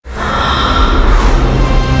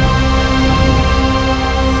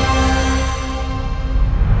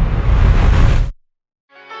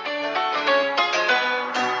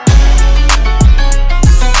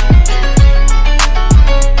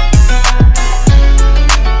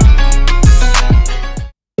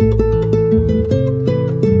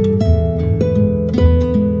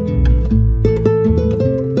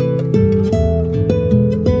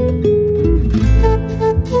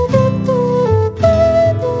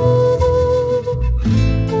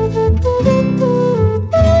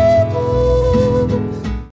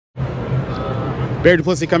Barry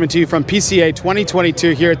Duplessis coming to you from PCA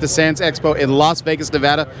 2022 here at the Sands Expo in Las Vegas,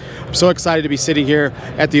 Nevada. I'm so excited to be sitting here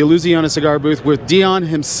at the Illusione cigar booth with Dion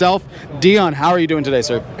himself. Dion, how are you doing today,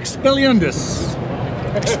 sir? Expelliarmus.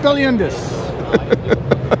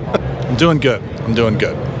 I'm doing good.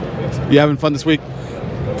 You having fun this week?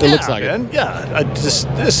 It looks like man. it. Yeah, this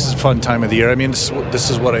is a fun time of the year. I mean,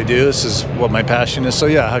 this is what I do. This is what my passion is. So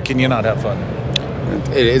yeah, how can you not have fun?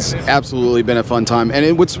 It has absolutely been a fun time,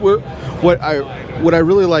 and what I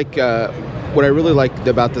really like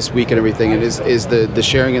about this week and everything is the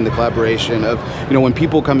sharing and the collaboration of, when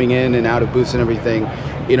people coming in and out of booths and everything,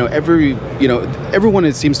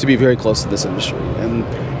 everyone seems to be very close to this industry,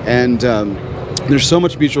 and there's so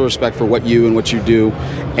much mutual respect for what you do,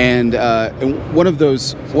 and one of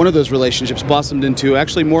those relationships blossomed into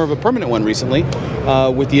actually more of a permanent one recently,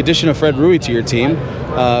 with the addition of Fred Rui to your team.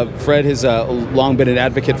 Fred has long been an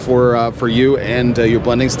advocate for you and your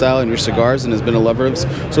blending style and your cigars, and has been a lover of.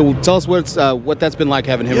 So tell us what that's been like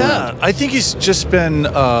having him around. Yeah, I think he's just been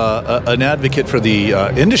an advocate for the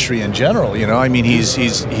industry in general. I mean, he's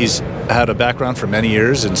had a background for many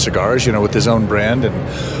years in cigars, with his own brand, and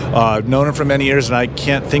I've known him for many years, and I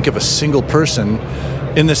can't think of a single person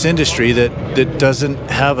in this industry that doesn't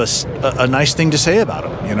have a nice thing to say about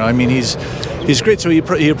him. I mean, he's great. So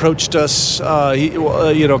he approached us,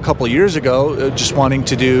 a couple of years ago, just wanting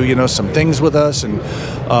to do, some things with us, and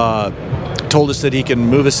told us that he can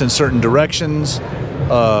move us in certain directions,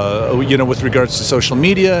 with regards to social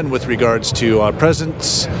media and with regards to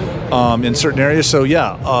presence in certain areas. So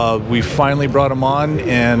yeah, we finally brought him on,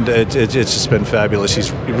 and it's just been fabulous.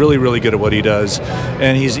 He's really, really good at what he does,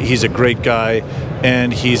 and he's a great guy,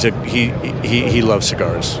 and he loves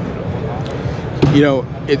cigars.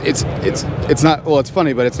 It's not, well, it's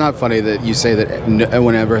funny, but it's not funny that you say that no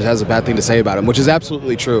one ever has a bad thing to say about him, which is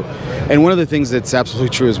absolutely true. And one of the things that's absolutely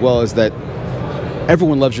true as well is that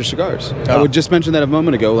everyone loves your cigars. I would just mention that a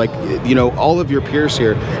moment ago. Like, all of your peers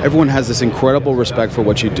here, everyone has this incredible respect for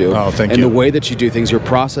what you do. Oh, thank you. And the way that you do things, your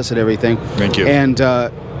process and everything. Thank you. And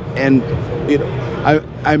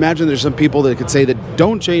I imagine there's some people that could say that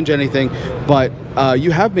don't change anything, but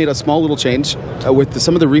you have made a small little change with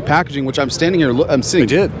some of the repackaging, which I'm standing here, I'm seeing. I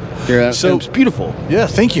did. Here, so it's beautiful. Yeah,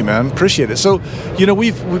 thank you, man. Appreciate it. So,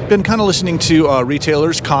 we've been kind of listening to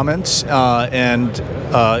retailers' comments and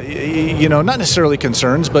not necessarily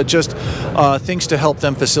concerns, but just things to help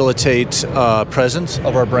them facilitate presence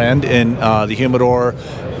of our brand in the humidor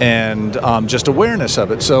and just awareness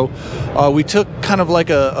of it. So we took kind of like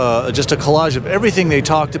just a collage of everything they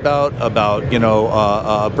talked about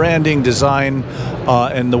branding, design,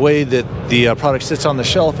 and the way that the product sits on the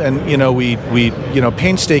shelf. And we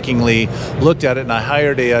painstakingly looked at it, and I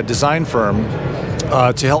hired a design firm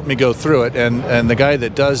to help me go through it. And the guy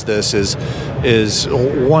that does this is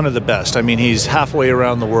one of the best. I mean, he's halfway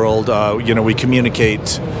around the world. We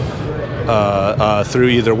communicate through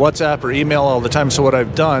either WhatsApp or email all the time. So what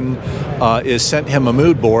I've done is sent him a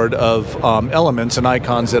mood board of elements and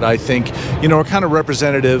icons that I think are kind of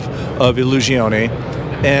representative of Illusione.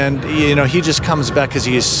 And he just comes back because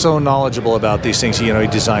he is so knowledgeable about these things. He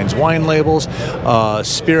designs wine labels,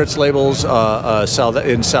 spirits labels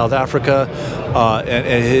in South Africa,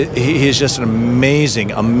 and he's just an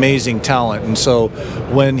amazing talent. And so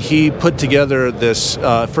when he put together this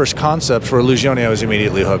first concept for Illusione, I was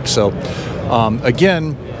immediately hooked. So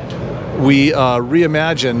again, we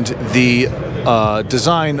reimagined the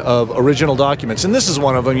design of original documents, and this is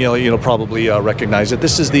one of them. You'll probably recognize it.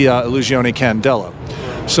 This is the Illusione Candela.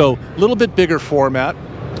 So a little bit bigger format,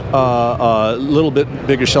 a little bit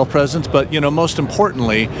bigger shelf presence, but most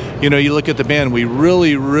importantly, you look at the band, we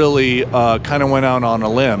really kind of went out on a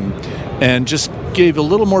limb and just gave a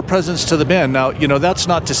little more presence to the band. Now, that's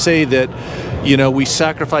not to say that we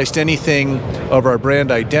sacrificed anything of our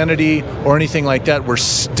brand identity or anything like that. We're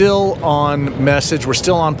still on message. We're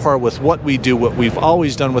still on par with what we do, what we've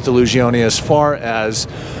always done with Illusione as far as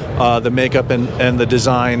the makeup and the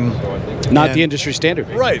design. Not the industry standard.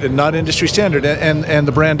 Right, and not industry standard, and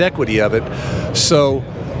the brand equity of it. So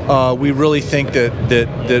we really think that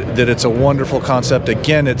it's a wonderful concept.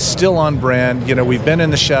 Again, it's still on brand. We've been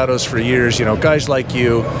in the shadows for years. Guys like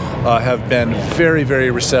you have been very,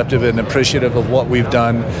 very receptive and appreciative of what we've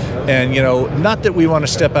done. And, not that we want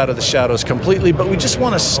to step out of the shadows completely, but we just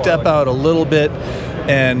want to step out a little bit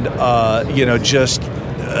and, just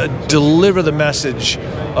deliver the message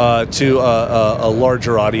to a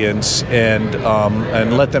larger audience and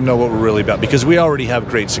let them know what we're really about, because we already have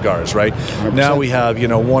great cigars, right? 100%. Now we have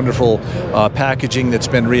wonderful packaging that's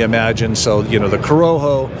been reimagined. So the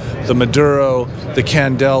Corojo, the Maduro, the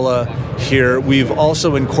Candela here. We've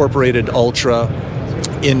also incorporated Ultra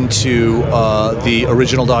into the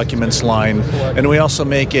original documents line, and we also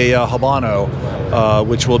make a Habano,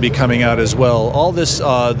 which will be coming out as well. All this,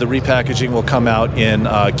 the repackaging will come out in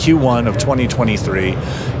Q1 of 2023,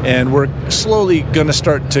 and we're slowly going to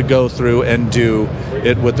start to go through and do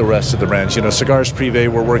it with the rest of the brands. You know, Cigars Privé,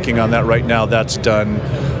 we're working on that right now. That's done.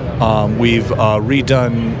 We've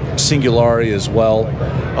redone Singulari as well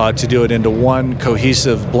to do it into one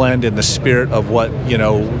cohesive blend in the spirit of what, you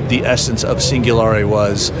know, the essence of Singulari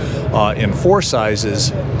was in 4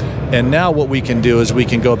 sizes. And now what we can do is we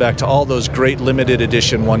can go back to all those great limited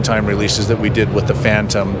edition one-time releases that we did with the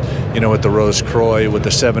Phantom, you know, with the Rose Croix, with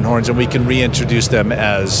the Seven Horns, and we can reintroduce them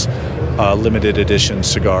as limited edition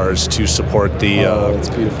cigars to support the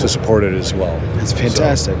to support it as well. That's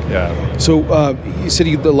fantastic. So, yeah. So you said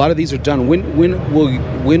a lot of these are done. When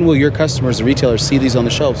will your customers, the retailers, see these on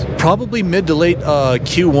the shelves? Probably mid to late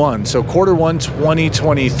Q1. So Q1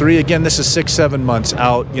 2023. Again, this is 6-7 months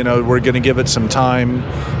out. You know, we're going to give it some time.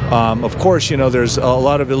 Of course, you know, there's a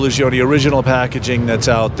lot of Illusione original packaging that's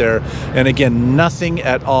out there. And again, nothing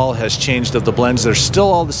at all has changed of the blends. They're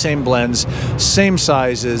still all the same blends, same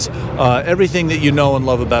sizes, everything that you know and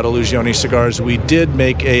love about Illusione cigars. We did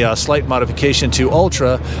make a slight modification to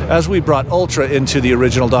Ultra. As we brought Ultra into the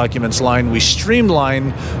original documents line, we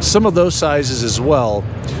streamlined some of those sizes as well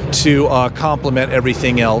to complement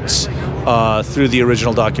everything else through the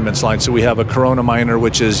original documents line. So we have a Corona Minor,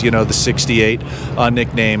 which is, you know, the 68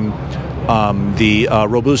 nickname, the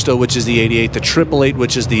Robusto, which is the 88, the 888,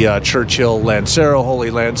 which is the Churchill Lancero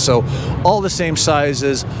Holy Land. So all the same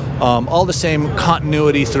sizes, all the same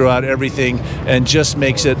continuity throughout everything, and just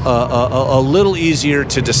makes it a little easier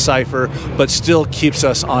to decipher, but still keeps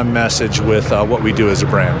us on message with what we do as a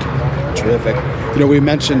brand. Terrific. You know, we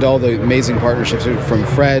mentioned all the amazing partnerships from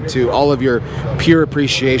Fred to all of your pure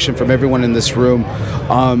appreciation from everyone in this room.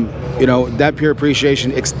 You know, that pure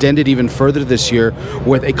appreciation extended even further this year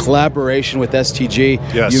with a collaboration with STG.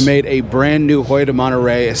 Yes. You made a brand new Hoyo de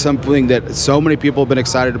Monterrey, something that so many people have been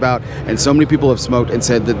excited about, and so many people have smoked and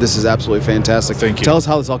said that this is absolutely fantastic. Thank you. Tell us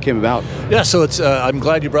how this all came about. Yeah, so it's. I'm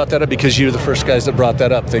glad you brought that up because you're the first guys that brought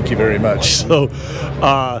that up. Thank you very much. So.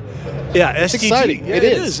 Yeah, it's STG. exciting. Yeah, it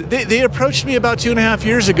is. They approached me about 2.5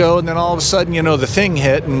 years ago, and then all of a sudden, you know, the thing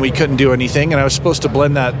hit, and we couldn't do anything. And I was supposed to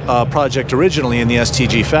blend that project originally in the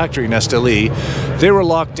STG factory in Esteli. They were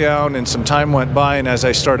locked down, and some time went by. And as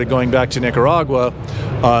I started going back to Nicaragua,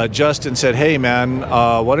 Justin said, "Hey, man,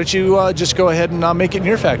 why don't you just go ahead and make it in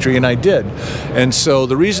your factory?" And I did. And so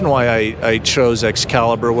the reason why I chose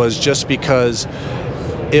Excalibur was just because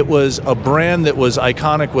it was a brand that was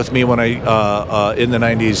iconic with me when I, in the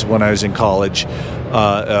 90s when I was in college,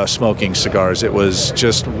 smoking cigars. It was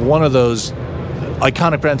just one of those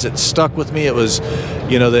iconic brands that stuck with me. It was,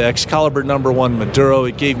 you know, the Excalibur #1 Maduro.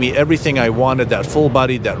 It gave me everything I wanted, that full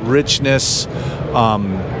body, that richness,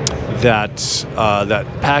 that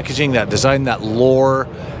packaging, that design, that lore.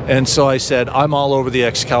 And so I said, I'm all over the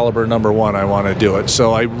Excalibur #1. I want to do it.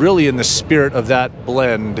 So I really, in the spirit of that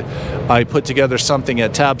blend, I put together something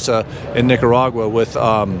at Tabsa in Nicaragua with the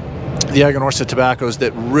Aganorsa tobaccos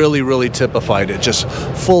that really, really typified it. Just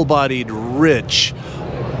full-bodied, rich,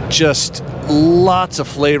 just lots of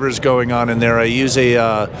flavors going on in there. I use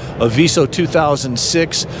a Viso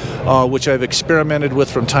 2006, which I've experimented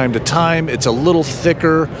with from time to time. It's a little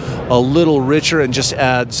thicker, a little richer, and just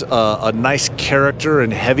adds a nice character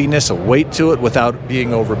and heaviness, a weight to it without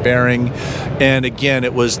being overbearing. And again,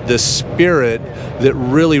 it was the spirit that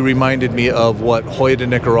really reminded me of what Hoyo de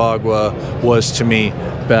Nicaragua was to me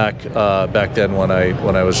back then when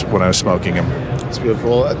I was smoking them. It's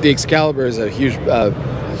beautiful. The Excalibur is a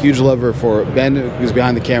huge lover for Ben, who's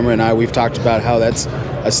behind the camera, and I. We've talked about how that's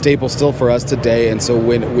a staple still for us today. And so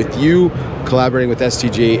with you collaborating with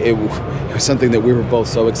STG, it was something that we were both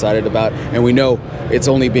so excited about, and we know it's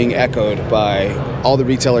only being echoed by all the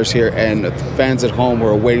retailers here and fans at home who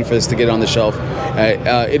are waiting for this to get on the shelf.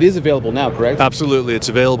 It is available now, correct? Absolutely, it's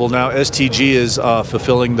available now. STG is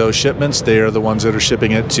fulfilling those shipments. They are the ones that are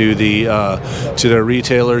shipping it to to their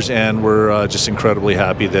retailers, and we're just incredibly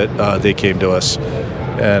happy that they came to us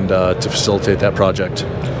and to facilitate that project.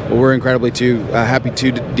 Well, we're incredibly happy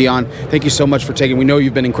to, Dion. Thank you so much for taking. We know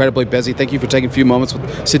you've been incredibly busy. Thank you for taking a few moments,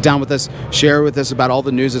 sit down with us, share with us about all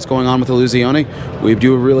the news that's going on with Illusione. We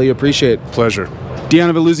do really appreciate it. Pleasure. Dion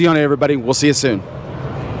of Illusione, everybody. We'll see you soon.